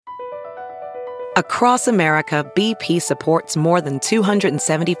Across America, BP supports more than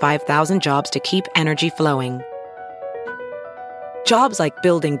 275,000 jobs to keep energy flowing. Jobs like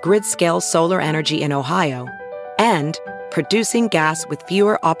building grid-scale solar energy in Ohio and producing gas with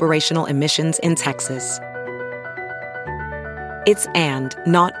fewer operational emissions in Texas. It's and,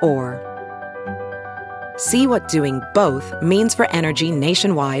 not or. See what doing both means for energy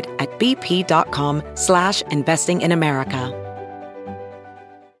nationwide at bp.com/investing in America.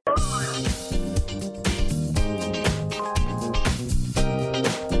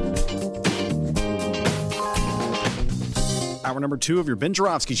 Hour number 2 of your Ben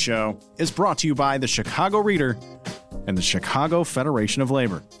Joravsky Show is brought to you by the Chicago Reader and the Chicago Federation of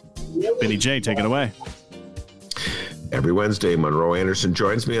Labor. Benny J, take it away. Every Wednesday, Monroe Anderson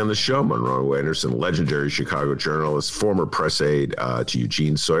joins me on the show. Monroe Anderson, legendary Chicago journalist, former press aide to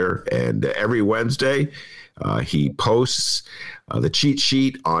Eugene Sawyer. And every Wednesday, he posts the cheat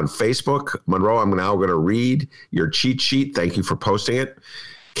sheet on Facebook. Monroe, I'm now going to read your cheat sheet. Thank you for posting it.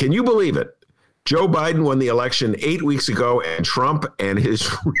 Can you believe it? Joe Biden won the election 8 weeks ago, and Trump and his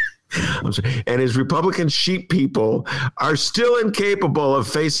Republican sheep people are still incapable of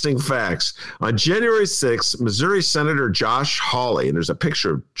facing facts. On January 6th, Missouri Senator Josh Hawley, and there's a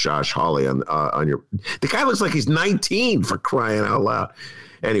picture of Josh Hawley on your. The guy looks like he's 19, for crying out loud.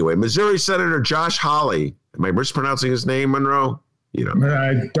 Anyway, Missouri Senator Josh Hawley. Am I mispronouncing his name, Monroe? You know,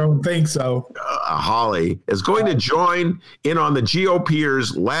 I don't think so. Holly is going to join in on the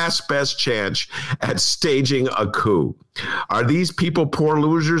GOPers' last best chance at staging a coup. Are these people poor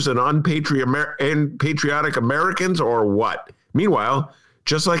losers and unpatriotic Americans, or what? Meanwhile,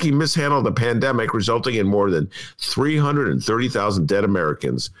 just like he mishandled the pandemic, resulting in more than 330,000 dead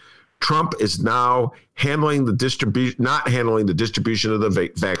Americans, Trump is now not handling the distribution of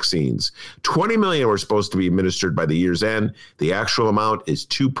the vaccines. 20 million were supposed to be administered by the year's end. The actual amount is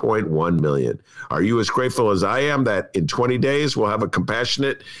 2.1 million. Are you as grateful as I am that in 20 days we'll have a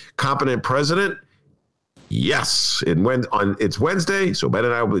compassionate, competent president? Yes. It's Wednesday, so Ben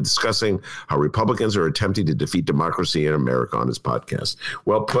and I will be discussing how Republicans are attempting to defeat democracy in America on this podcast.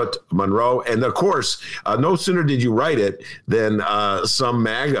 Well put, Monroe. And of course, no sooner did you write it than some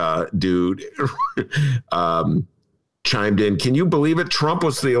MAGA dude chimed in. Can you believe it? Trump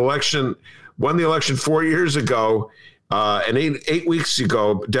won the election 4 years ago, and eight weeks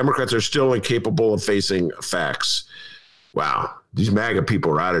ago, Democrats are still incapable of facing facts. Wow. These MAGA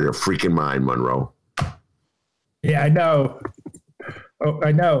people are out of their freaking mind, Monroe. Yeah, I know. Oh,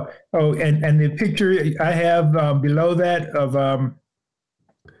 I know. Oh, and the picture I have below that of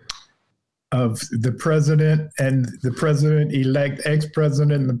the president and the president-elect,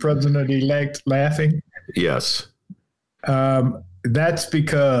 ex-president and the president-elect laughing. Yes. That's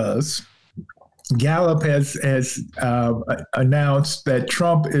because Gallup has announced that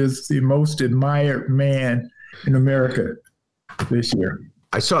Trump is the most admired man in America this year.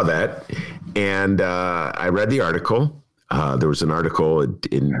 I saw that, and I read the article. There was an article.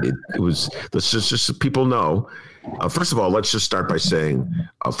 It was let's just people know. First of all, let's just start by saying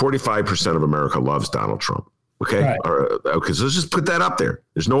 45% of America loves Donald Trump. Okay, right. Okay. So let's just put that up there.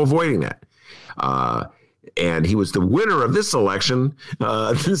 There's no avoiding that. And he was the winner of this election.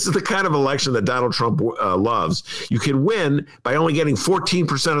 This is the kind of election that Donald Trump loves. You can win by only getting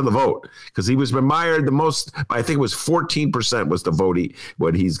 14% of the vote, because he was admired the most. I think it was 14% was the vote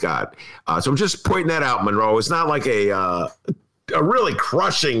what he's got. So I'm just pointing that out, Monroe. It's not like a really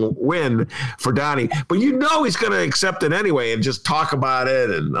crushing win for Donnie, but you know he's going to accept it anyway and just talk about it.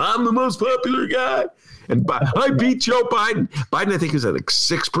 And I'm the most popular guy. And I beat Joe Biden. Biden, I think, is at like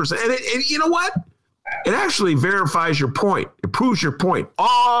 6%. And you know what? It actually verifies your point. It proves your point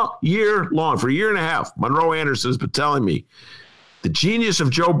all year long. For a year and a half, Monroe Anderson has been telling me the genius of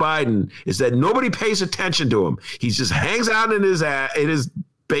Joe Biden is that nobody pays attention to him. He just hangs out in his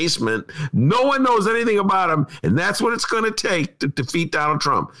basement. No one knows anything about him, and that's what it's going to take to defeat Donald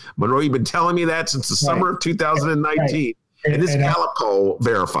Trump. Monroe, you've been telling me that since the summer of 2019. Right. And this Gallup poll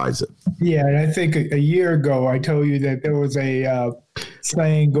verifies it. Yeah, and I think a year ago I told you that there was a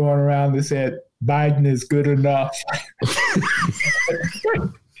saying going around that said, Biden is good enough.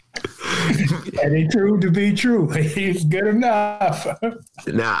 And it proved to be true. He's good enough.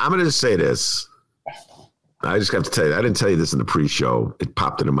 Now, I'm going to say this. I just have to tell you, I didn't tell you this in the pre-show. It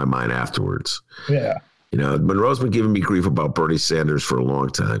popped into my mind afterwards. Yeah. You know, Monroe's been giving me grief about Bernie Sanders for a long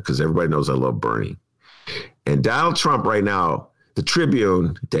time because everybody knows I love Bernie. And Donald Trump right now, the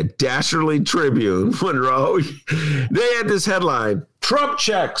Tribune, that dastardly Tribune, Monroe, they had this headline, Trump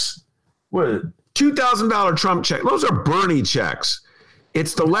checks. What, $2,000 Trump check. Those are Bernie checks.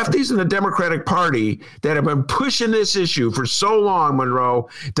 It's the lefties in the Democratic Party that have been pushing this issue for so long, Monroe.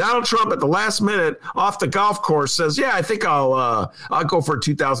 Donald Trump at the last minute off the golf course says, yeah, I think I'll go for a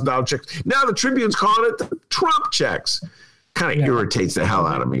 $2,000 check. Now the Tribune's calling it the Trump checks. Kind of irritates the hell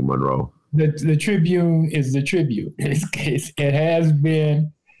out of me, Monroe. The Tribune is the Tribune. It has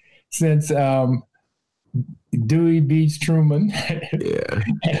been since Dewey beats Truman. Yeah.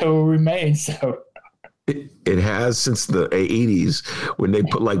 It will remain so. It has since the 80s when they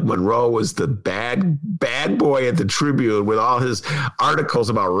put like Monroe was the bad boy at the Tribune with all his articles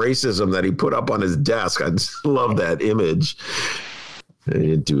about racism that he put up on his desk. I just love that image.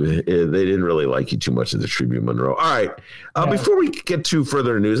 They didn't really like you too much in the Tribune, Monroe. All right. Before we get to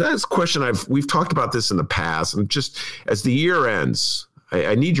further news, that's a question we've talked about this in the past. And just as the year ends,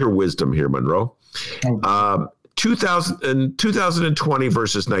 I need your wisdom here, Monroe. 2020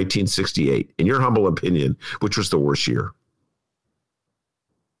 versus 1968, in your humble opinion, which was the worst year?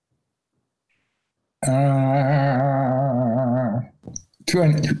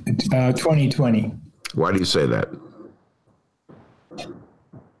 2020. Why do you say that?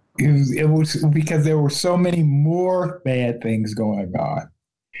 It was because there were so many more bad things going on. I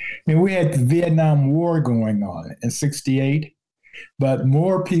mean, we had the Vietnam War going on in 68, but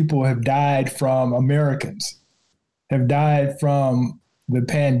more people have died from Americans, have died from the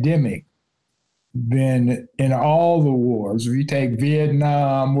pandemic than in all the wars. If you take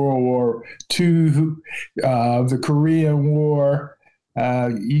Vietnam, World War II, the Korean War,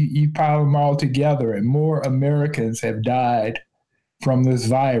 you pile them all together, and more Americans have died from this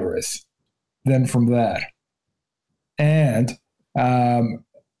virus than from that. And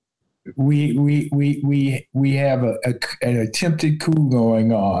we have an attempted coup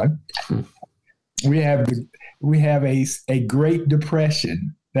going on. We have a Great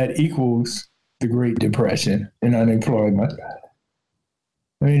Depression that equals the Great Depression in unemployment.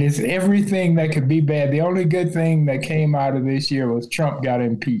 I mean, it's everything that could be bad. The only good thing that came out of this year was Trump got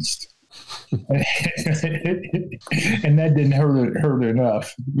impeached. And that didn't hurt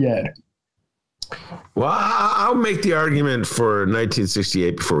enough yet. Well, I'll make the argument for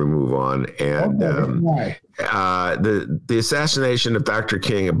 1968 before we move on. And the assassination of Dr.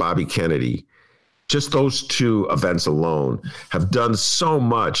 King and Bobby Kennedy, just those two events alone have done so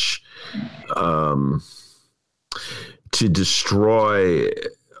much to destroy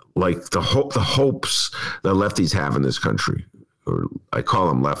like the hopes that lefties have in this country. Or I call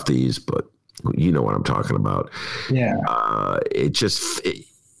them lefties, but you know what I'm talking about. Yeah. It just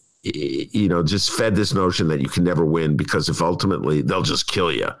fed this notion that you can never win because if ultimately they'll just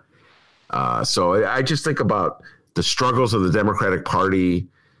kill you. So I just think about the struggles of the Democratic Party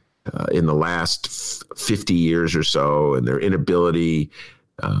in the last 50 years or so, and their inability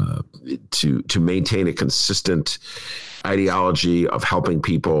to maintain a consistent ideology of helping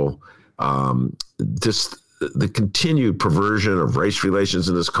people. Just the continued perversion of race relations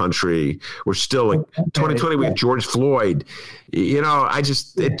in this country. We're still like 2020 with George Floyd.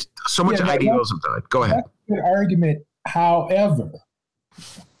 So much idealism died. Go ahead. That's a good argument. However,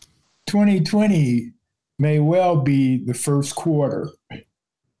 2020 may well be the first quarter.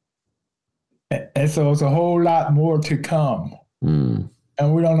 And so it's a whole lot more to come. And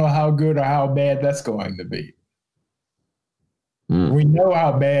we don't know how good or how bad that's going to be. We know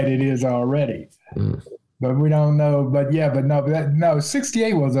how bad it is already. But we don't know. But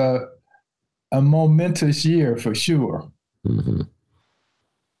 68 was a momentous year for sure. Mm-hmm.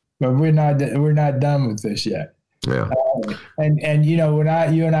 But we're not done with this yet. Yeah. And when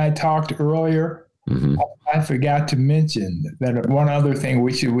you and I talked earlier, I forgot to mention that one other thing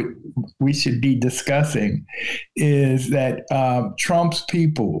we should be discussing is that Trump's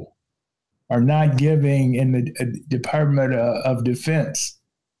people are not giving in the Department of Defense.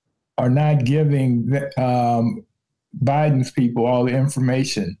 Are not giving Biden's people all the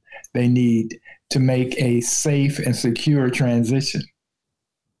information they need to make a safe and secure transition.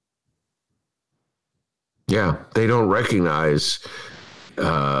 Yeah, they don't recognize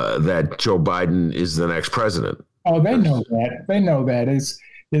that Joe Biden is the next president. Oh, they know that. They know that. It's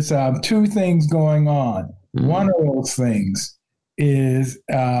two things going on. One of those things is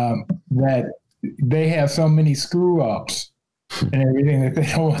that they have so many screw-ups and everything that they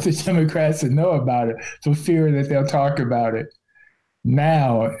don't want the Democrats to know about it, for fear that they'll talk about it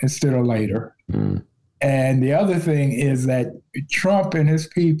now instead of later. And the other thing is that Trump and his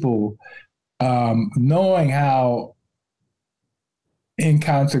people, knowing how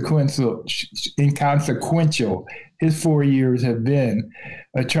inconsequential his 4 years have been,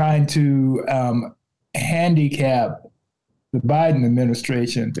 are trying to handicap the Biden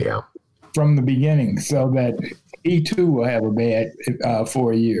administration from the beginning, so that he too will have a bad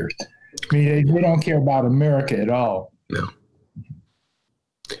 4 years. I mean, they don't care about America at all.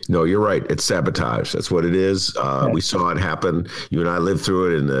 No, you're right. It's sabotage. That's what it is. We saw it happen. You and I lived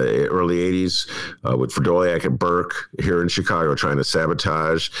through it in the early 80s with Fredoliak and Burke here in Chicago trying to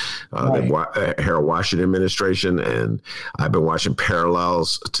sabotage the Harold Washington administration. And I've been watching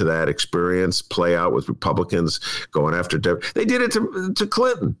parallels to that experience play out with Republicans going after they did it to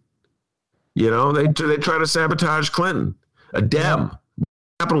Clinton. You know, they try to sabotage Clinton, a Dem.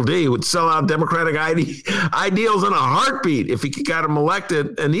 Capital D would sell out Democratic ideals in a heartbeat if he got him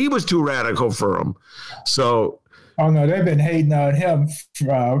elected, and he was too radical for him. So, oh no, they've been hating on him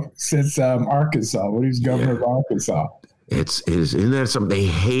since Arkansas when he was governor of Arkansas. Isn't that something? They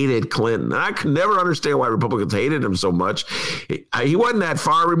hated Clinton. I could never understand why Republicans hated him so much. He wasn't that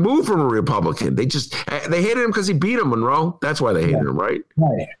far removed from a Republican. They hated him because he beat him, Monroe. That's why they hated him, right?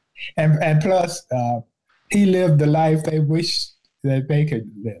 Right, and plus he lived the life they wished that they could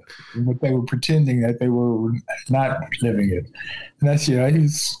live, but they were pretending that they were not living it. And that's,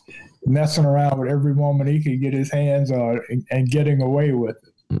 he's messing around with every woman he could get his hands on and getting away with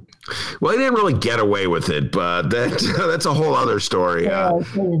it. Well, he didn't really get away with it, but that's a whole other story. Well,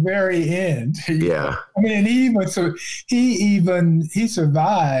 to the very end. Yeah. I mean, he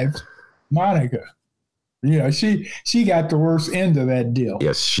survived Monica. She got the worst end of that deal.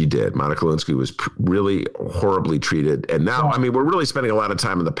 Yes, she did. Monica Lewinsky was really horribly treated. And now, I mean, we're really spending a lot of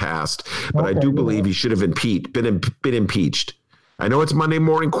time in the past, but I do believe he should have been impeached. I know it's Monday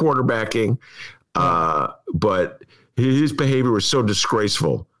morning quarterbacking, but his behavior was so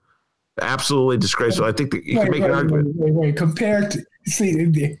disgraceful. Absolutely disgraceful. I think that you can make an argument. Wait. Compared to,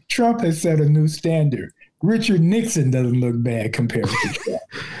 Trump has set a new standard. Richard Nixon doesn't look bad compared to Trump.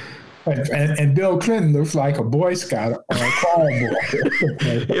 And Bill Clinton looks like a Boy Scout or a choir boy.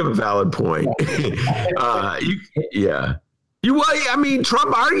 You have a valid point. I mean,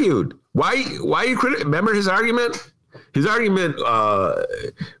 Trump argued. Why you remember his argument? His argument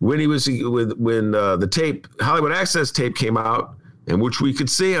when he was when the tape, Hollywood Access tape came out, in which we could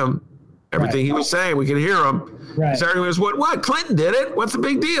see him. Everything he was saying, we could hear him. Right. His argument was, what? Clinton did it. What's the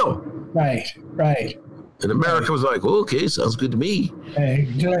big deal? Right. And America was like, well, okay, sounds good to me. Hey,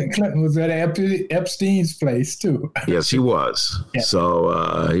 Clinton was at Epstein's place too. Yes, he was. Yeah.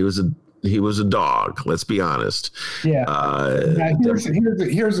 So he was a dog. Let's be honest. Yeah.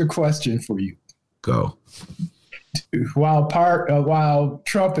 Here's a question for you. Go. While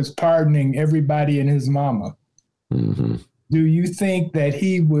Trump is pardoning everybody and his mama, do you think that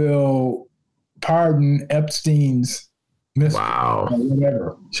he will pardon Epstein's mistress? Wow. Or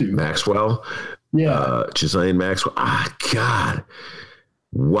whatever. Maxwell. Yeah. Ghislaine Maxwell. God.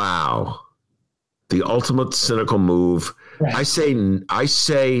 Wow. The ultimate cynical move. Right. I say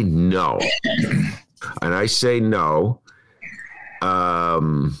no. And I say no.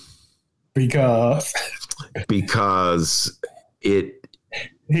 Because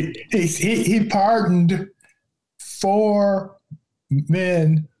he pardoned 4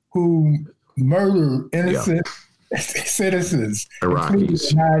 men who murdered innocent citizens,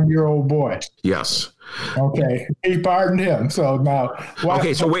 Iraqis, a 9-year-old boy. Yes. Okay, he pardoned him. So now, so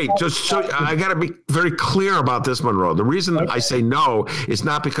I got to be very clear about this, Monroe. The reason I say no is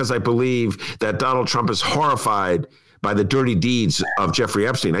not because I believe that Donald Trump is horrified by the dirty deeds of Jeffrey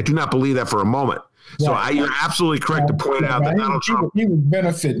Epstein. I do not believe that for a moment. So you're absolutely correct to point out that Donald Trump... He was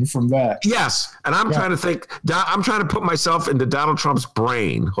benefiting from that. Yes. And I'm trying to think... I'm trying to put myself into Donald Trump's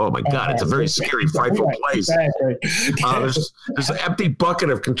brain. Oh, my God. It's a very scary, frightful place. Exactly. There's an empty bucket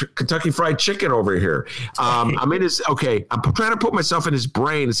of Kentucky Fried Chicken over here. I'm trying to put myself in his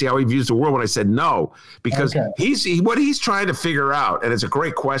brain and see how he views the world when I said no. Because what he's trying to figure out, and it's a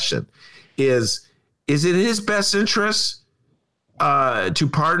great question, is it in his best interest to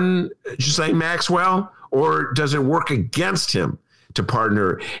pardon Ghislaine Maxwell, or does it work against him to pardon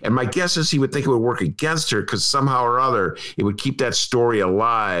her? And my guess is he would think it would work against her because somehow or other it would keep that story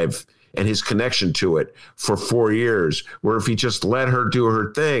alive and his connection to it for 4 years, where if he just let her do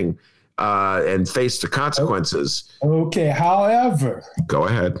her thing and face the consequences. Okay, however. Go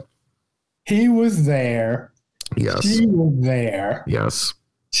ahead. He was there. Yes. She was there. Yes.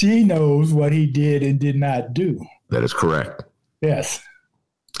 She knows what he did and did not do. That is correct. Yes.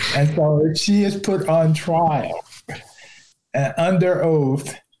 And so if she is put on trial and under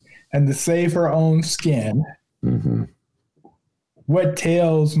oath and to save her own skin, what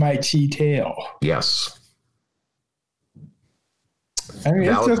tales might she tell? Yes. I mean,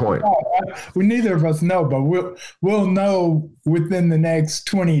 valid point. Neither of us know, but we'll know within the next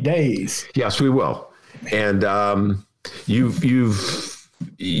 20 days. Yes, we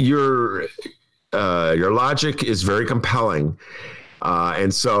Your logic is very compelling.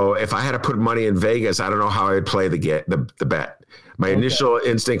 And so if I had to put money in Vegas, I don't know how I'd play the bet. My initial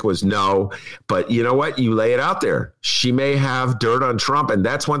instinct was no, but you know what? You lay it out there. She may have dirt on Trump, and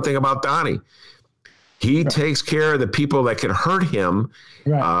that's one thing about Donnie. He takes care of the people that can hurt him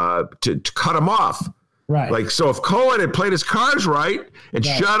to cut him off. Right. Like, so if Cohen had played his cards right and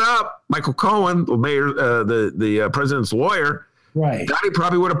shut up, Michael Cohen, the mayor, the president's lawyer, Donnie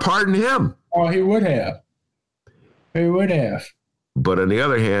probably would have pardoned him. Oh, he would have. He would have. But on the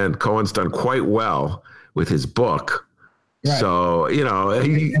other hand, Cohen's done quite well with his book. Right. So, you know,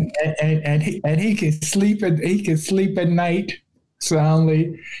 he can sleep at night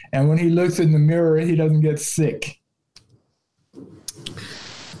soundly, and when he looks in the mirror, he doesn't get sick.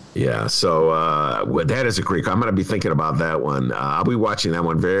 Yeah, so that is a great. I'm going to be thinking about that one. I'll be watching that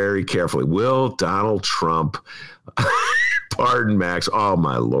one very carefully. Will Donald Trump pardon Max? Oh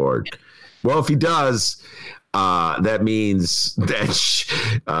my Lord! Well, if he does, that means that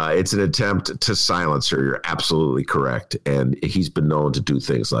it's an attempt to silence her. You're absolutely correct. And he's been known to do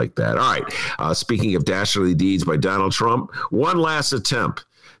things like that. All right. Speaking of dastardly deeds by Donald Trump, one last attempt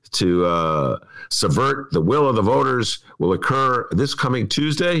to subvert the will of the voters will occur this coming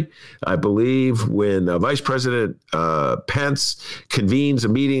Tuesday, I believe, when Vice President Pence convenes a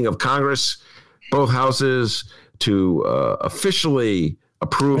meeting of Congress, both houses, to officially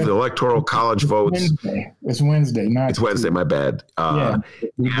approve the Electoral College votes. It's Wednesday, not It's Wednesday, my bad. The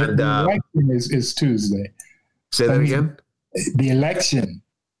election is Tuesday. Say that again? The election.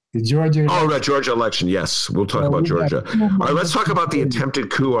 The Georgia election. Oh, the Georgia election. Yes, we'll talk about Georgia. All right, let's talk about the attempted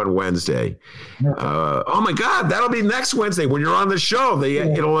coup on Wednesday. Oh, my God, that'll be next Wednesday when you're on the show.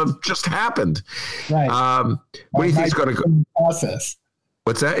 It'll have just happened. Right. What do you think is going to go? Process.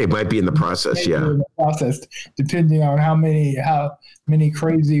 What's that? It might be in the process, yeah. In the process, depending on how many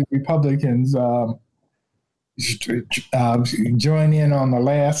crazy Republicans join in on the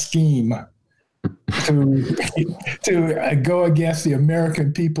last scheme to go against the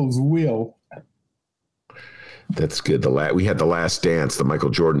American people's will. That's good. We had The Last Dance, the Michael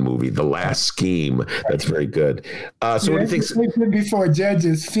Jordan movie, The Last Scheme. That's very good. So what do you think? They've been before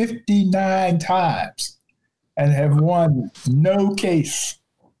judges 59 times and have won no case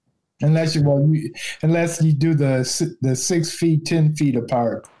unless you do the 6 feet, 10 feet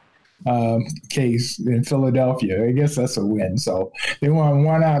apart case in Philadelphia. I guess that's a win. So they won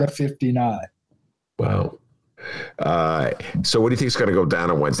 1 out of 59. Wow. So what do you think is going to go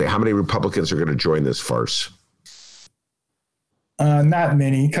down on Wednesday? How many Republicans are going to join this farce? Not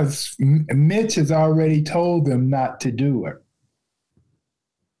many, because Mitch has already told them not to do it.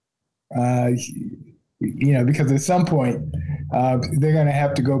 Because at some point they're going to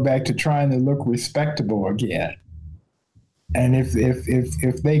have to go back to trying to look respectable again. And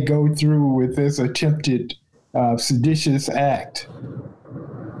if they go through with this attempted seditious act,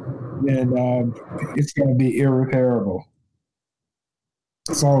 then it's going to be irreparable.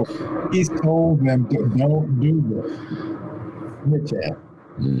 So he's told them to don't do this. Mitch has.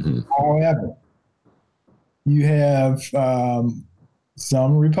 Mm-hmm. However, you have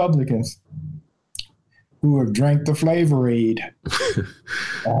some Republicans who have drank the Flavor Aid,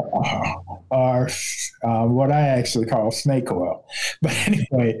 or what I actually call snake oil. But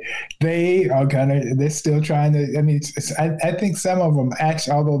anyway, they're still trying to, I think some of them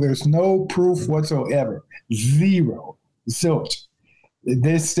actually, although there's no proof whatsoever, zilch,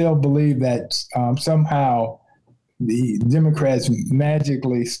 they still believe that somehow the Democrats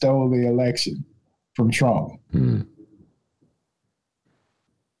magically stole the election from Trump. Mm.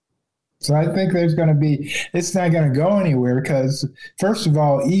 So I think it's not going to go anywhere because, first of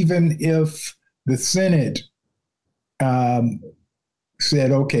all, even if the Senate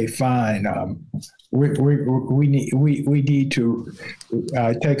said, okay, fine, we need to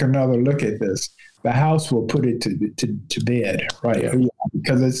take another look at this, the House will put it to bed, right? Yeah.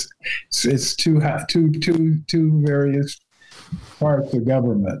 Because it's two various parts of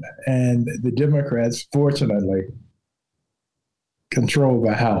government, and the Democrats, fortunately, control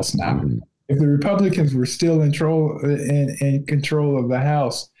the House now. Mm-hmm. If the Republicans were still in control of the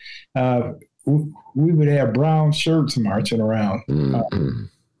House, we would have brown shirts marching around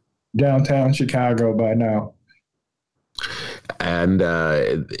downtown Chicago by now. And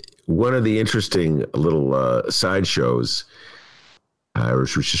one of the interesting little sideshows, I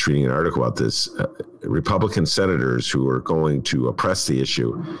was just reading an article about this, Republican senators who are going to press the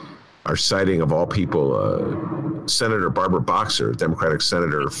issue are citing, of all people, Senator Barbara Boxer, Democratic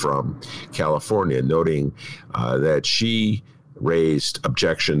senator from California, noting that she raised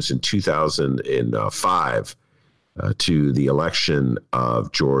objections in 2005 to the election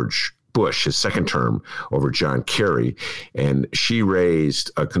of George Bush, his second term, over John Kerry, and she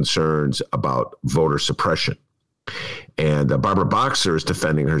raised concerns about voter suppression. And Barbara Boxer is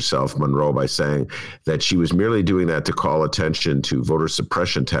defending herself, Monroe, by saying that she was merely doing that to call attention to voter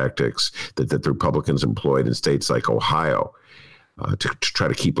suppression tactics that the Republicans employed in states like Ohio to try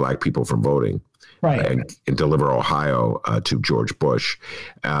to keep black people from voting. Right. And deliver Ohio to George Bush.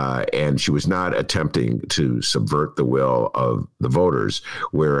 And she was not attempting to subvert the will of the voters,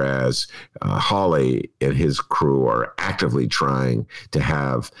 whereas Hawley and his crew are actively trying to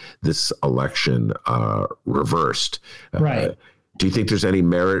have this election reversed. Right. Do you think there's any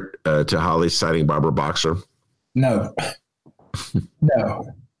merit to Hawley citing Barbara Boxer? No.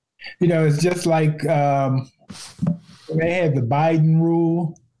 No. It's just like they had the Biden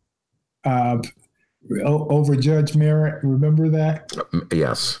rule over Judge Merritt. Remember that?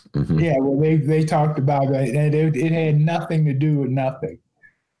 Yes. Mm-hmm. Yeah. Well, they talked about that, and it had nothing to do with nothing.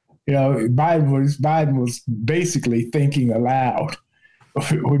 Biden was basically thinking aloud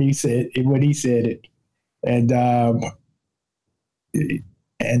when he said it, and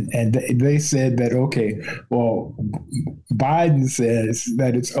they said that, okay, well, Biden says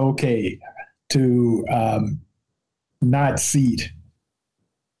that it's okay to not seat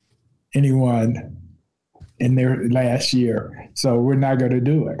anyone in their last year. So we're not going to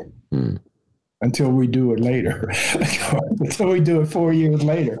do it until we do it later, until we do it 4 years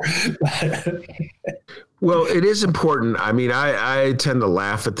later. Well, it is important. I mean, I tend to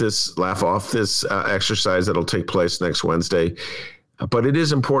laugh off this exercise that'll take place next Wednesday. But it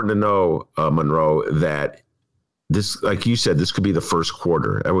is important to know, Monroe, that this, like you said, this could be the first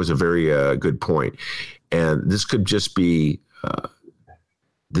quarter. That was a very good point. And this could just be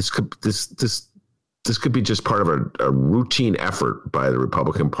this could be just part of a routine effort by the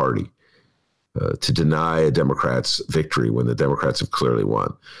Republican Party to deny Democrats victory when the Democrats have clearly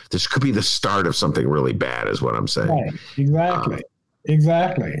won. This could be the start of something really bad, is what I'm saying. Right.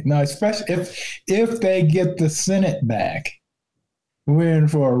 Exactly. Now, especially if they get the Senate back, we're in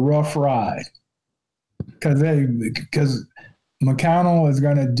for a rough ride, because McConnell is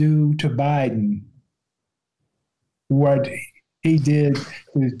going to do to Biden what he did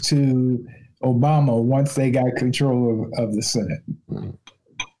to Obama once they got control of the Senate.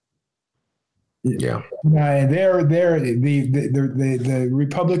 Yeah. And the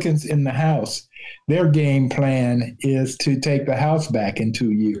Republicans in the House, their game plan is to take the House back in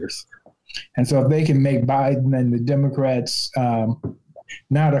 2 years. And so if they can make Biden and the Democrats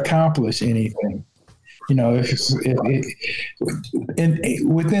not accomplish anything, within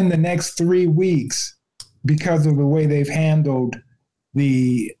the next 3 weeks, because of the way they've handled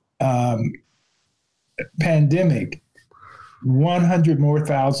the pandemic, 100,000 more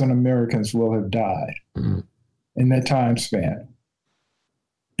Americans will have died in that time span.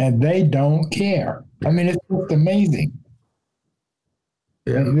 And they don't care. I mean, it's just amazing.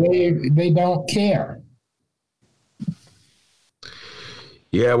 Yeah. They don't care.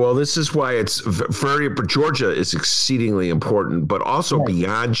 Yeah, well, this is why it's Georgia is exceedingly important, but also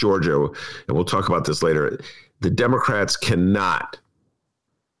beyond Georgia, and we'll talk about this later, the Democrats cannot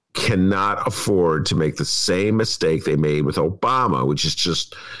afford to make the same mistake they made with Obama, which is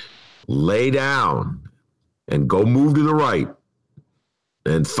just lay down and go move to the right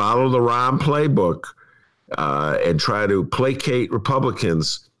and follow the Rahm playbook and try to placate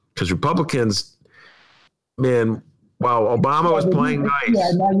Republicans, because Republicans, man, while Obama was playing nice.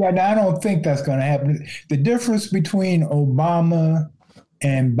 I don't think that's going to happen. The difference between Obama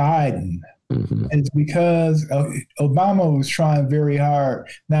and Biden is because Obama was trying very hard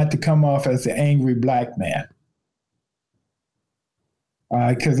not to come off as an angry black man,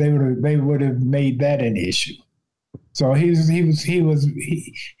 because they would have made that an issue. So he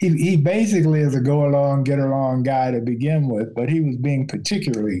basically is a go along, get along guy to begin with, but he was being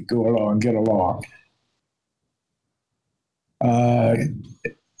particularly go along, get along.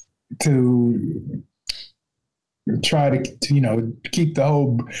 To try to keep the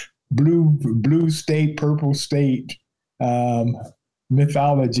whole blue state, purple state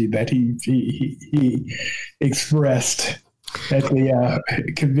mythology that he expressed at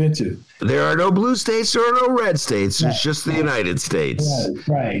the convention. There are no blue states, there are no red states. There's just the United States.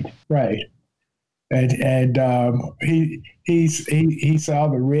 Right. And he saw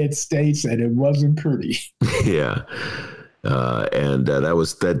the red states, and it wasn't pretty. Yeah. And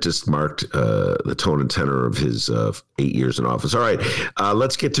that just marked the tone and tenor of his 8 years in office. All right,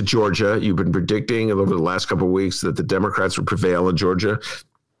 let's get to Georgia. You've been predicting over the last couple of weeks that the Democrats would prevail in Georgia.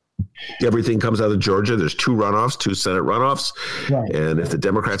 Everything comes out of Georgia. There's two Senate runoffs. Right. And if the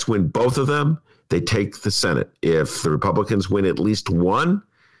Democrats win both of them, they take the Senate. If the Republicans win at least one,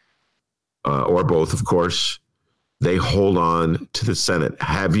 or both, of course, they hold on to the Senate.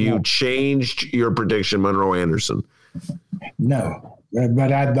 Have you changed your prediction, Monroe Anderson? No,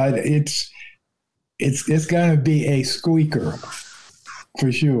 but it's going to be a squeaker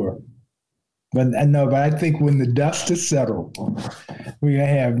for sure. But I think when the dust is settled, we're going to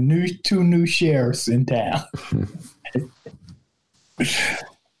have two new sheriffs in town.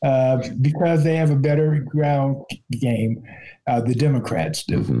 Because they have a better ground game, the Democrats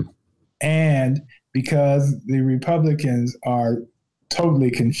do. Mm-hmm. And because the Republicans are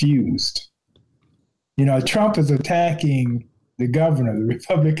totally confused. Trump is attacking the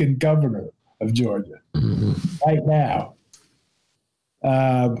Republican governor of Georgia right now.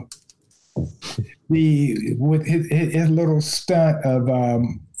 With his little stunt of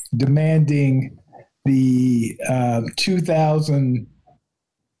demanding the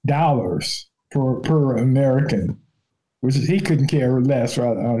 $2,000 per American, which he couldn't care less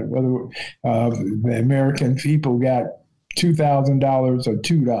whether the American people got $2,000 or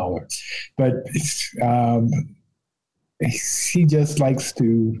 $2, but he just likes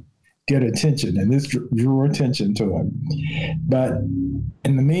to get attention, and this drew attention to him. But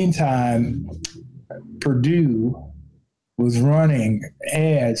in the meantime, Perdue was running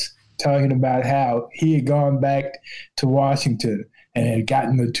ads talking about how he had gone back to Washington and had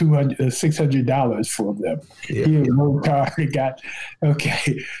gotten the $600 for them. Yeah. He had worked hard and got,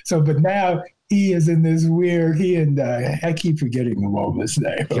 okay. So, but now he is in this weird, I keep forgetting the woman's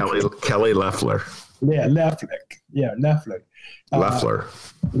name. Kelly Loeffler. Yeah, Loeffler. Yeah, Loeffler.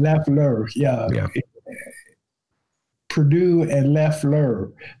 Loeffler, yeah. Perdue and Loeffler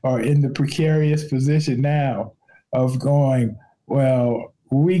are in the precarious position now of going, well,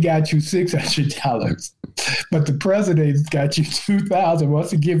 we got you $600, but the president's got you $2,000, wants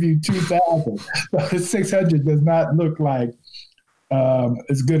to give you $2,000. But the $600 does not look like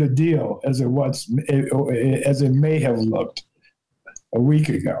as good a deal as it may have looked a week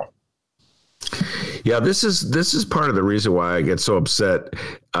ago. Yeah, this is part of the reason why I get so upset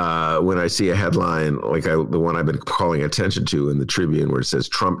when I see a headline like the one I've been calling attention to in the Tribune, where it says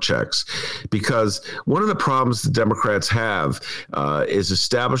Trump checks, because one of the problems the Democrats have is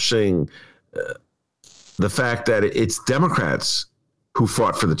establishing the fact that it's Democrats who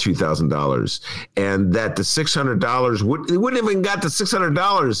fought for the $2,000, and that the $600 they wouldn't have even got the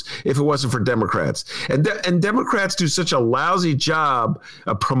 $600 if it wasn't for Democrats. And Democrats do such a lousy job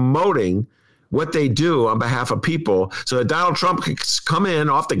of promoting what they do on behalf of people, so that Donald Trump could come in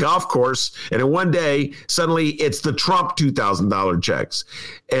off the golf course, and in one day, suddenly it's the Trump $2,000 checks.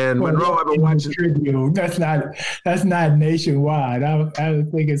 And Monroe, I've been watching. That's not nationwide. I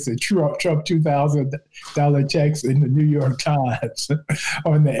don't think it's a Trump $2,000 checks in the New York Times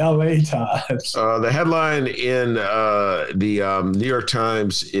or in the LA Times. The headline in the New York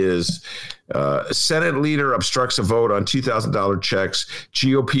Times is, Senate leader obstructs a vote on $2,000 checks.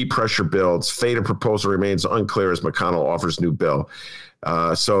 GOP pressure builds. Fate of proposal remains unclear as McConnell offers new bill.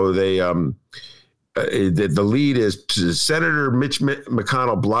 So they the lead is Senator Mitch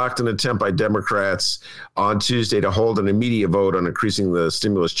McConnell blocked an attempt by Democrats on Tuesday to hold an immediate vote on increasing the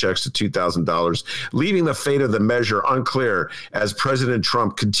stimulus checks to $2,000, leaving the fate of the measure unclear as President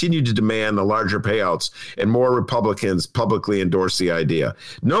Trump continued to demand the larger payouts, and more Republicans publicly endorsed the idea.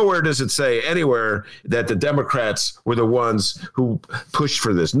 Nowhere does it say anywhere that the Democrats were the ones who pushed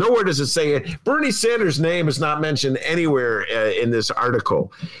for this. Nowhere does it say it. Bernie Sanders' name is not mentioned anywhere in this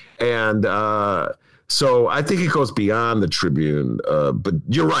article. And so I think it goes beyond the Tribune. But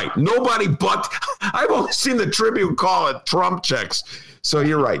you're right. Nobody but I've only seen the Tribune call it Trump checks. So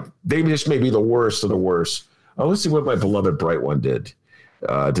you're right. They just may be the worst of the worst. Let's see what my beloved Bright One did.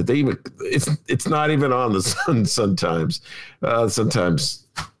 Did they even? It's not even on the Sun Times. Sometimes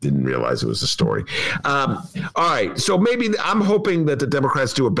didn't realize it was a story. All right, so maybe I'm hoping that the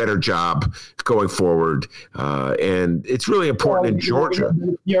Democrats do a better job going forward, and it's really important in Georgia.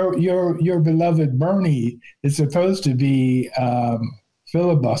 Your beloved Bernie is supposed to be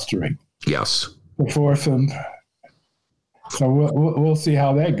filibustering. Yes. Before some. So we'll see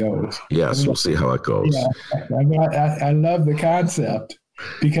how that goes. Yes, we'll see how it goes. Yeah, I love the concept.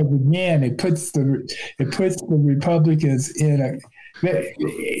 Because again, it puts the Republicans in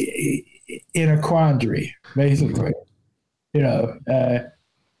a quandary, basically.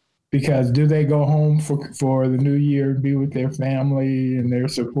 Because do they go home for the new year and be with their family and their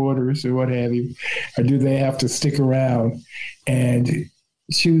supporters or what have you, or do they have to stick around and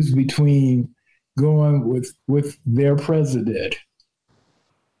choose between going with their president,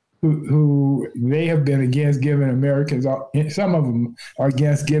 who they have been against giving Americans, some of them are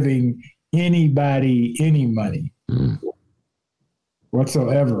against giving anybody any money.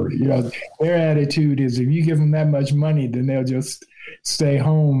 whatsoever. Their attitude is if you give them that much money, then they'll just stay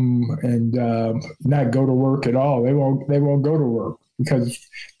home and not go to work at all. They won't go to work because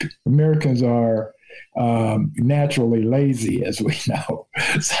Americans are naturally lazy, as we know.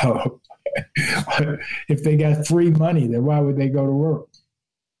 So if they got free money, then why would they go to work?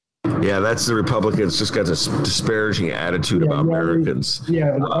 Yeah, that's the Republicans just got this disparaging attitude about Americans.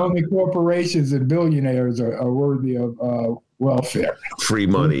 Only corporations and billionaires are worthy of welfare. Free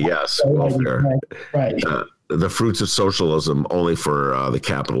money, yes, welfare. Right. The fruits of socialism only for the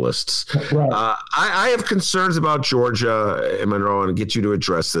capitalists. Right. I have concerns about Georgia and Monroe, and get you to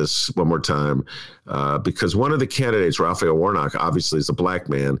address this one more time, because one of the candidates, Raphael Warnock, obviously is a black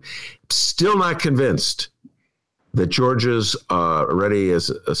man, still not convinced that Georgia's ready as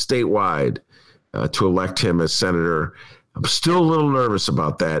a statewide to elect him as senator. I'm still a little nervous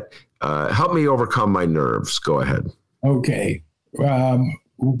about that. Help me overcome my nerves. Go ahead. Okay.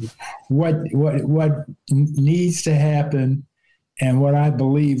 What needs to happen, and what I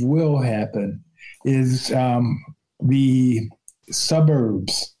believe will happen, is the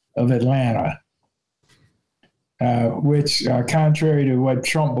suburbs of Atlanta, which, contrary to what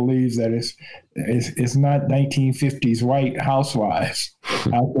Trump believes, that it's not 1950s white housewives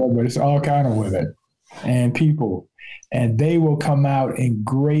out there, but it's all kind of women and people, and they will come out in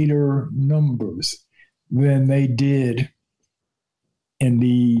greater numbers than they did in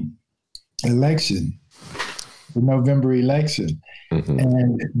the election, the November election,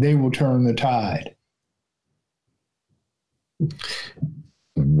 and they will turn the tide.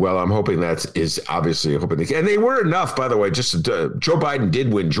 Well, I'm hoping that is obviously hoping, and they were enough, by the way. Just Joe Biden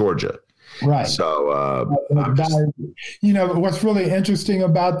did win Georgia, right? So, what's really interesting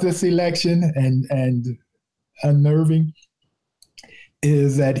about this election and unnerving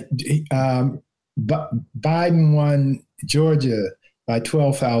is that Biden won Georgia by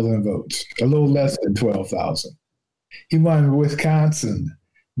 12,000 votes, a little less than 12,000. He won Wisconsin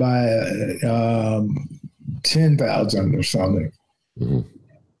by 10,000 or something. Mm-hmm.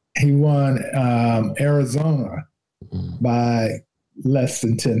 He won Arizona by less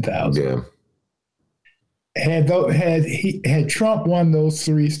than 10,000. Yeah. Had Trump won those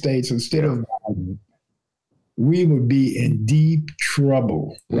three states instead of Biden, we would be in deep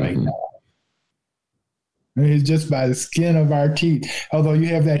trouble right now. I mean, it's just by the skin of our teeth. Although you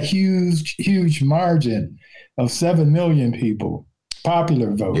have that huge, huge margin of 7 million people,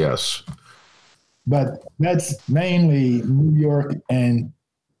 popular vote. Yes. But that's mainly New York and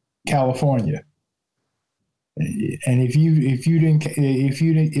California. And if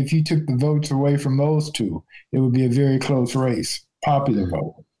you took the votes away from those two, it would be a very close race, popular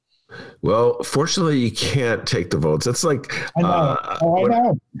vote. Well, fortunately, you can't take the votes. That's like I know.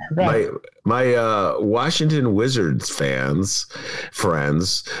 Right. My Washington Wizards friends,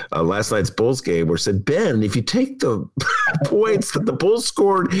 last night's Bulls game were said, Ben, if you take the points that the Bulls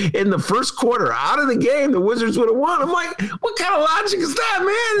scored in the first quarter out of the game, the Wizards would have won. I'm like, what kind of logic is that,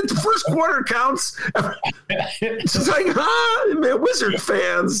 man? The first quarter counts. It's like, man, Wizards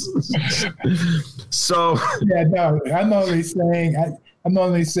fans. So I'm only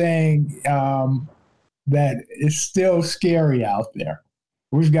saying that it's still scary out there.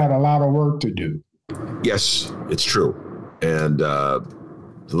 We've got a lot of work to do. Yes, it's true. And the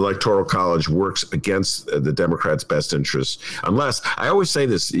Electoral College works against the Democrats' best interests. Unless, I always say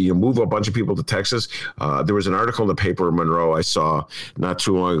this, you move a bunch of people to Texas. There was an article in the paper, Monroe, I saw not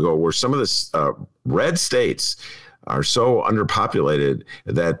too long ago, where some of the red states are so underpopulated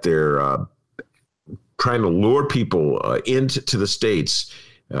that they're trying to lure people into the states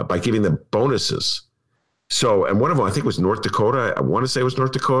by giving them bonuses. So, and one of them, I think, was North Dakota. I want to say it was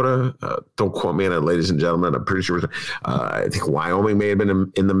North Dakota. Don't quote me on it, ladies and gentlemen. I'm pretty sure. I think Wyoming may have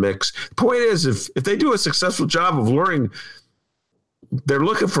been in the mix. The point is, if they do a successful job of luring, they're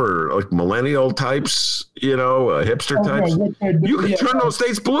looking for like millennial types, hipster types. You can turn those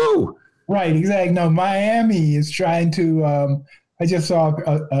states blue. Right, exactly. No, Miami is trying to. I just saw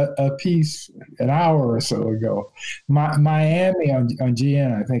a piece an hour or so ago. Miami on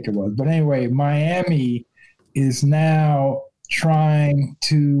GN, I think it was. But anyway, Miami is now trying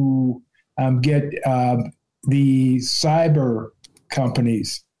to get the cyber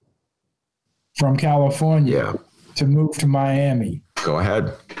companies from California to move to Miami. Go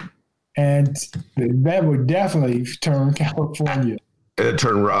ahead. And that would definitely turn California.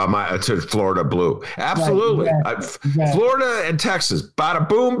 Turn to Florida blue. Absolutely. Right, exactly. Florida and Texas, bada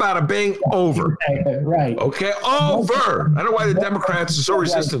boom, bada bing, over. Right. Okay, over. I don't know why the Democrats are so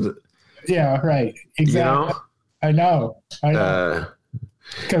resistant. Yeah, right. Exactly. I know.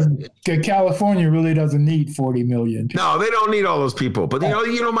 Because California really doesn't need 40 million. No, they don't need all those people. But,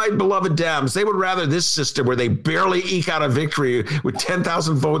 my beloved Dems, they would rather this system where they barely eke out a victory with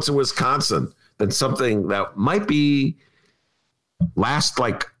 10,000 votes in Wisconsin than something that might last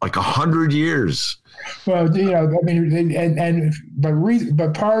like 100 years. Well, but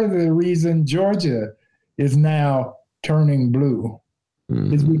part of the reason Georgia is now turning blue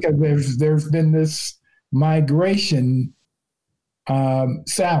is because there's been this migration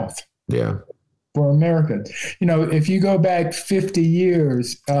south. Yeah. For America. If you go back 50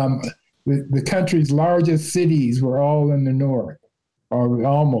 years, the country's largest cities were all in the north, or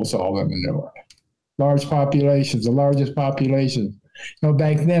almost all in the north. Large populations, the largest populations.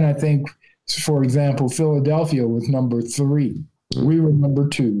 Back then, I think, for example, Philadelphia was number 3. We were number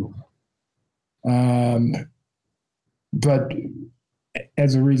 2. But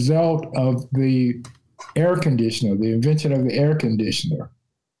as a result of the air conditioner, the invention of the air conditioner,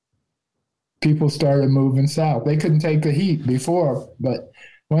 people started moving south. They couldn't take the heat before, but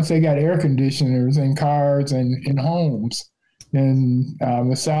once they got air conditioners in cars and in homes, then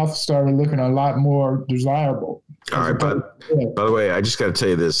the South started looking a lot more desirable. All right, but by the way, I just got to tell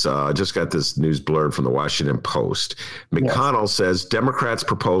you this. I just got this news blurb from the Washington Post. McConnell says Democrats'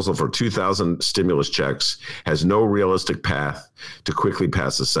 proposal for 2,000 stimulus checks has no realistic path to quickly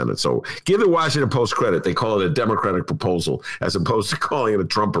pass the Senate. So give the Washington Post credit. They call it a Democratic proposal as opposed to calling it a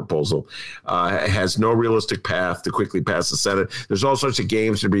Trump proposal. It has no realistic path to quickly pass the Senate. There's all sorts of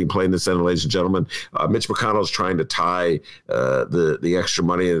games that are being played in the Senate, ladies and gentlemen. Mitch McConnell is trying to tie the extra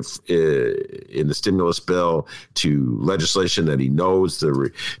money in the stimulus bill to legislation that he knows the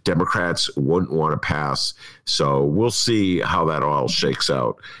Democrats wouldn't want to pass. So we'll see how that all shakes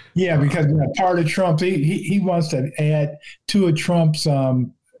out. Yeah, because part of Trump, he wants to add two of Trump's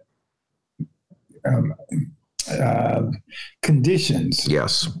conditions.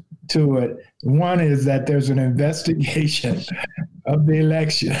 Yes. To it. One is that there's an investigation of the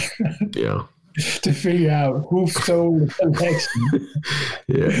election. Yeah. To figure out who stole the election.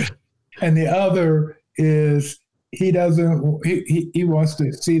 Yeah. And the other is he wants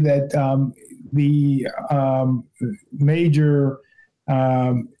to see that the major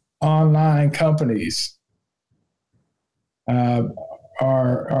online companies are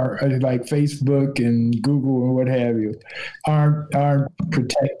like Facebook and Google and what have you aren't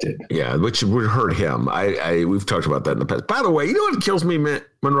protected. Yeah, which would hurt him. We've talked about that in the past. By the way, you know what kills me,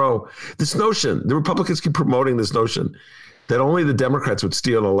 Monroe? This notion, the Republicans keep promoting this notion that only the Democrats would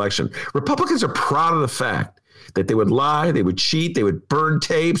steal an election. Republicans are proud of the fact that they would lie, they would cheat, they would burn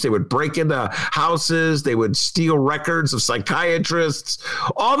tapes, they would break into houses, they would steal records of psychiatrists,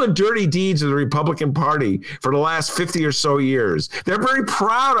 all the dirty deeds of the Republican Party for the last 50 or so years. They're very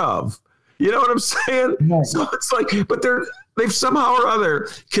proud of. You know what I'm saying? Yeah. So it's like, but they've somehow or other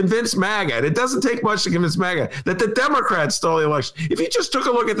convinced MAGA, and it doesn't take much to convince MAGA, that the Democrats stole the election. If you just took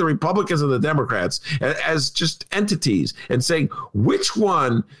a look at the Republicans and the Democrats as just entities and saying which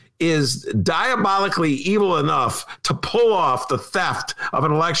one is diabolically evil enough to pull off the theft of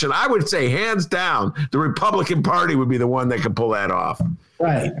an election, I would say hands down, the Republican Party would be the one that could pull that off.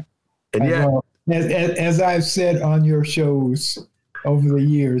 Right. And yet, as I've said on your shows over the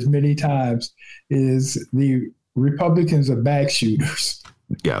years many times, is the Republicans are back shooters.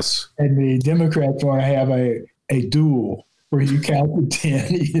 Yes. And the Democrats want to have a duel where you count to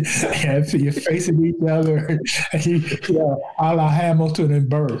 10, you're facing each other, a la Hamilton and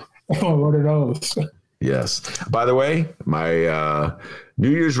Burr. One of those. Yes. By the way, my New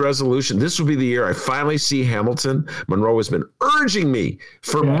Year's resolution, this will be the year I finally see Hamilton. Monroe has been urging me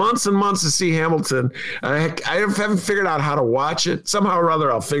for months and months to see Hamilton. I haven't figured out how to watch it. Somehow or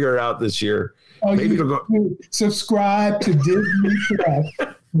other, I'll figure it out this year. Oh, maybe it'll go. Subscribe to Disney Plus.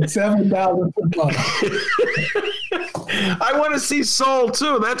 $7 per month. I want to see Soul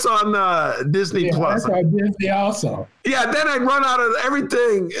too. That's on Disney Plus. That's on Disney also. Yeah, then I'd run out of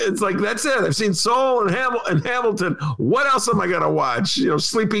everything. It's like, that's it. I've seen Soul and Hamilton. What else am I gonna watch?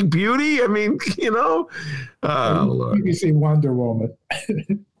 Sleeping Beauty. I mean, You can see Wonder Woman.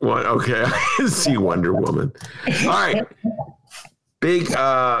 What? Okay, I can see Wonder Woman. All right.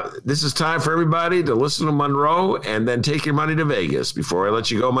 This is time for everybody to listen to Monroe and then take your money to Vegas. Before I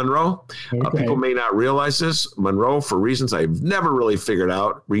let you go, Monroe, okay. People may not realize this. Monroe, for reasons I've never really figured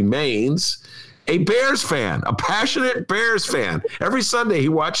out, remains a Bears fan, a passionate Bears fan. Every Sunday he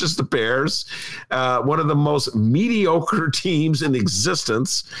watches the Bears, one of the most mediocre teams in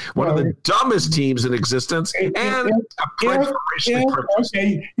existence, one of the dumbest teams in existence, and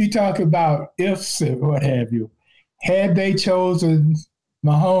okay, you talk about ifs and what have you. Had they chosen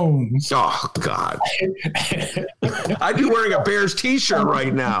Mahomes. Oh, God. I'd be wearing a Bears T-shirt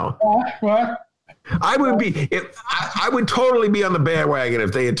right now. What? I would totally be on the bandwagon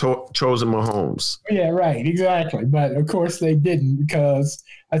if they had chosen Mahomes. Yeah, right, exactly. But of course they didn't, because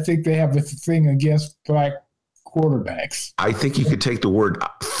I think they have a thing against black quarterbacks. I think you could take the word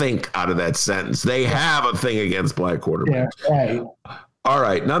 "think" out of that sentence. They have a thing against black quarterbacks. Yeah, right. All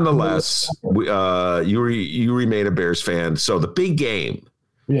right. Nonetheless, you remain a Bears fan. So the big game,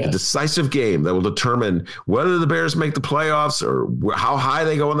 the decisive game that will determine whether the Bears make the playoffs or how high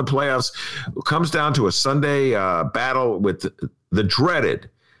they go in the playoffs, comes down to a Sunday battle with the dreaded,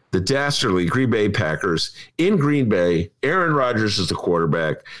 the dastardly Green Bay Packers in Green Bay. Aaron Rodgers is the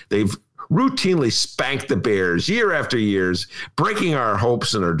quarterback. They've routinely spanked the Bears year after years, breaking our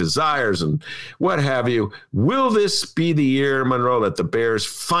hopes and our desires and what have you. Will this be the year, Monroe, that the Bears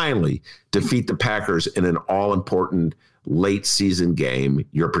finally defeat the Packers in an all-important late season game?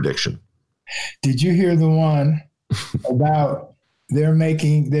 Your prediction? Did you hear the one about they're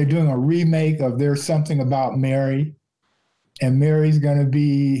doing a remake of There's Something About Mary, and Mary's going to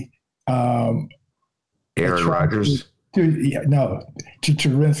be Aaron Rodgers? To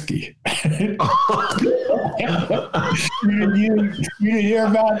Cherinsky. you didn't hear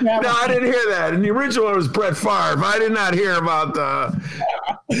about that? No, I didn't hear that. And the original one was Brett Favre. I did not hear about the.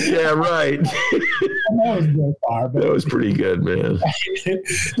 Yeah, right. That was Brett Favre. That was pretty good, man.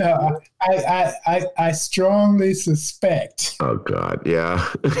 No, I strongly suspect. Oh God,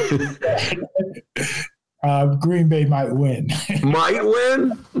 yeah. Green Bay might win. Might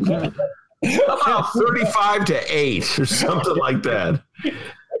win? How about 35-8 or something like that?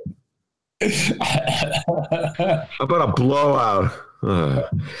 How about a blowout? All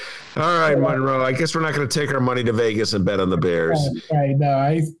right, Monroe. I guess we're not going to take our money to Vegas and bet on the Bears. Right.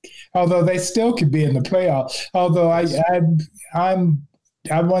 No, although they still could be in the playoffs. Although I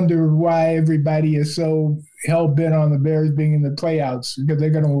wonder why everybody is so hell-bent on the Bears being in the playoffs, because they're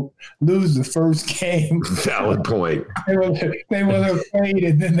going to lose the first game. Valid point. They will have played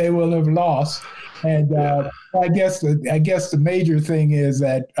and then they will have lost. And I guess the major thing is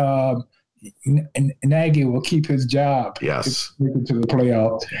that Nagy will keep his job. Yes. To make it to the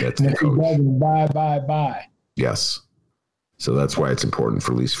playoffs. That's and if he doesn't, bye. Yes. So that's why it's important,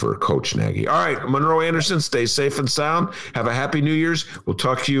 at least for Coach Nagy. All right, Monroe Anderson, stay safe and sound. Have a happy New Year's. We'll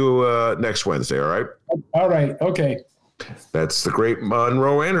talk to you next Wednesday, all right? All right, okay. That's the great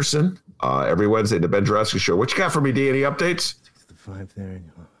Monroe Anderson. Every Wednesday, the Ben Joravsky Show. What you got for me, D? Any updates? 5 there.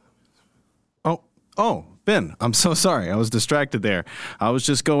 Oh, Ben, I'm so sorry. I was distracted there. I was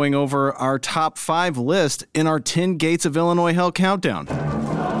just going over our top 5 list in our 10 Gates of Illinois Hell countdown.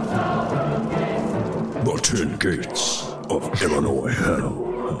 The 10 Gates of Illinois Hell.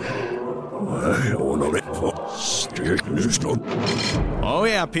 Oh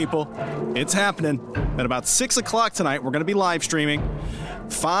yeah, people. It's happening. At about 6 o'clock tonight, we're going to be live streaming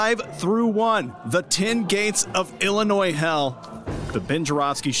 5 through 1, the 10 Gates of Illinois Hell. The Ben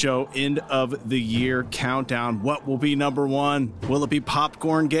Joravsky Show end of the year countdown. What will be number 1? Will it be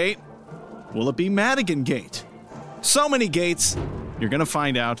Popcorn Gate? Will it be Madigan Gate? So many gates. You're going to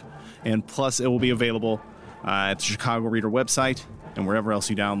find out. And plus, it will be available at the Chicago Reader website and wherever else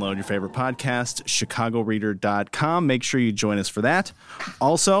you download your favorite podcast, chicagoreader.com. Make sure you join us for that.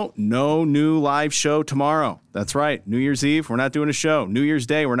 Also, no new live show tomorrow. That's right. New Year's Eve, we're not doing a show. New Year's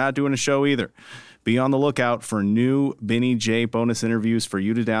Day, we're not doing a show either. Be on the lookout for new Benny J bonus interviews for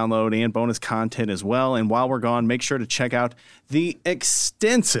you to download and bonus content as well. And while we're gone, make sure to check out the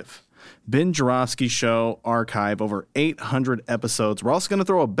extensive Ben Joravsky Show archive, over 800 episodes. We're also going to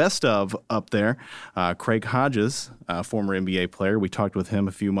throw a best of up there. Craig Hodges, former NBA player. We talked with him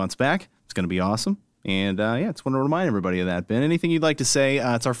a few months back. It's going to be awesome. And just want to remind everybody of that. Ben, anything you'd like to say?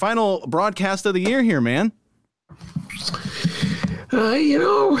 It's our final broadcast of the year here, man.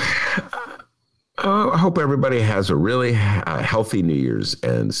 I hope everybody has a really healthy New Year's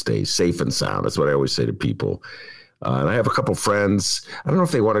and stay safe and sound. That's what I always say to people. And I have a couple friends. I don't know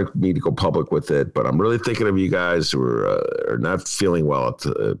if they wanted me to go public with it, but I'm really thinking of you guys who are not feeling well,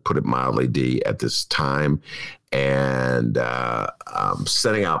 to put it mildly, D, at this time. And I'm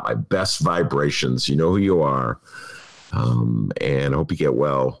sending out my best vibrations. You know who you are. And I hope you get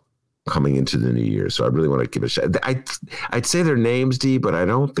well coming into the new year. So I really want to give a shout. I'd say their names, D, but I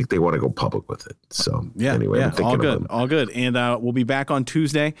don't think they want to go public with it. So anyway, all good. And we'll be back on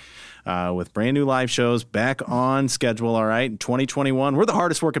Tuesday with brand new live shows back on schedule. All right. In 2021, we're the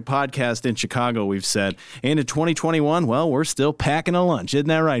hardest working podcast in Chicago, we've said. And in 2021, well, we're still packing a lunch. Isn't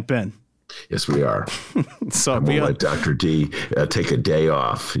that right, Ben? Yes, we are. So I'm going to let Dr. D take a day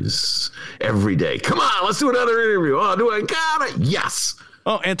off. He's every day. Come on, let's do another interview. Oh, do I got it? Yes.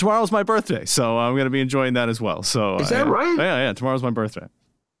 Oh, and tomorrow's my birthday, so I'm going to be enjoying that as well. So is that right? Yeah. Tomorrow's my birthday.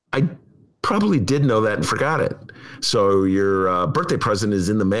 I probably did know that and forgot it. So your birthday present is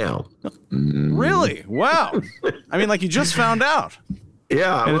in the mail. Really? Wow. I mean, like you just found out.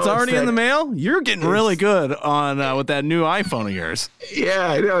 Yeah. And it's already in the mail? You're getting really good on with that new iPhone of yours. Yeah,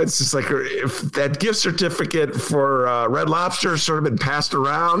 I know. It's just like if that gift certificate for Red Lobster has sort of been passed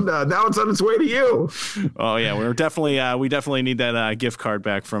around. Now it's on its way to you. Oh, yeah. We definitely need that gift card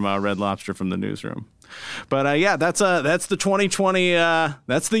back from Red Lobster from the newsroom. But yeah, that's the 2020.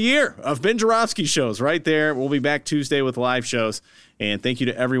 That's the year of Ben Joravsky shows right there. We'll be back Tuesday with live shows. And thank you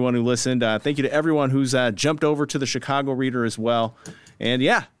to everyone who listened. Thank you to everyone who's jumped over to the Chicago Reader as well. And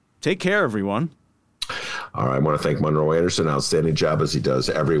yeah, take care, everyone. All right, I want to thank Monroe Anderson. Outstanding job as he does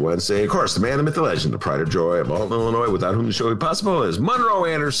every Wednesday. Of course, the man, the myth, the legend, the pride of joy of Alton, Illinois, without whom the show would be possible, is Monroe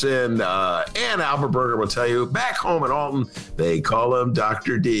Anderson. And Albert Berger will tell you, back home in Alton, they call him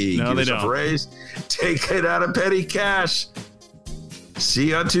Dr. D. No, they don't. A raise, take it out of petty cash. See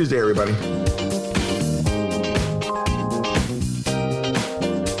you on Tuesday, everybody.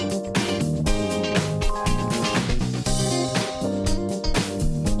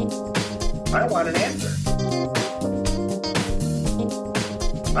 I want an answer.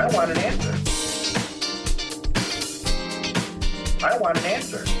 I want an answer. I want an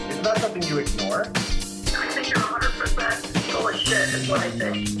answer. It's not something you ignore. I think you're 100% full of shit is what I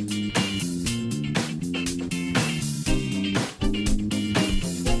think.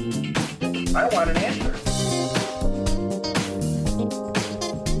 I want an answer.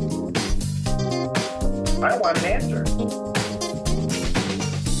 I want an answer.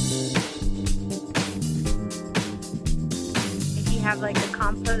 Have like a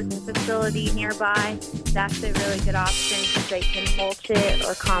compost facility nearby, that's a really good option because they can mulch it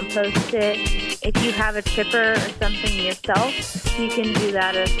or compost it. If you have a chipper or something yourself, you can do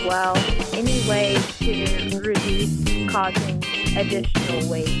that as well. Any way to reduce causing additional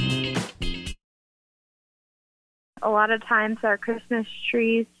waste. A lot of times our Christmas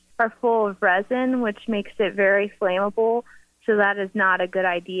trees are full of resin, which makes it very flammable, so that is not a good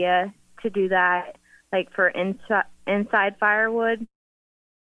idea to do that like for inside firewood.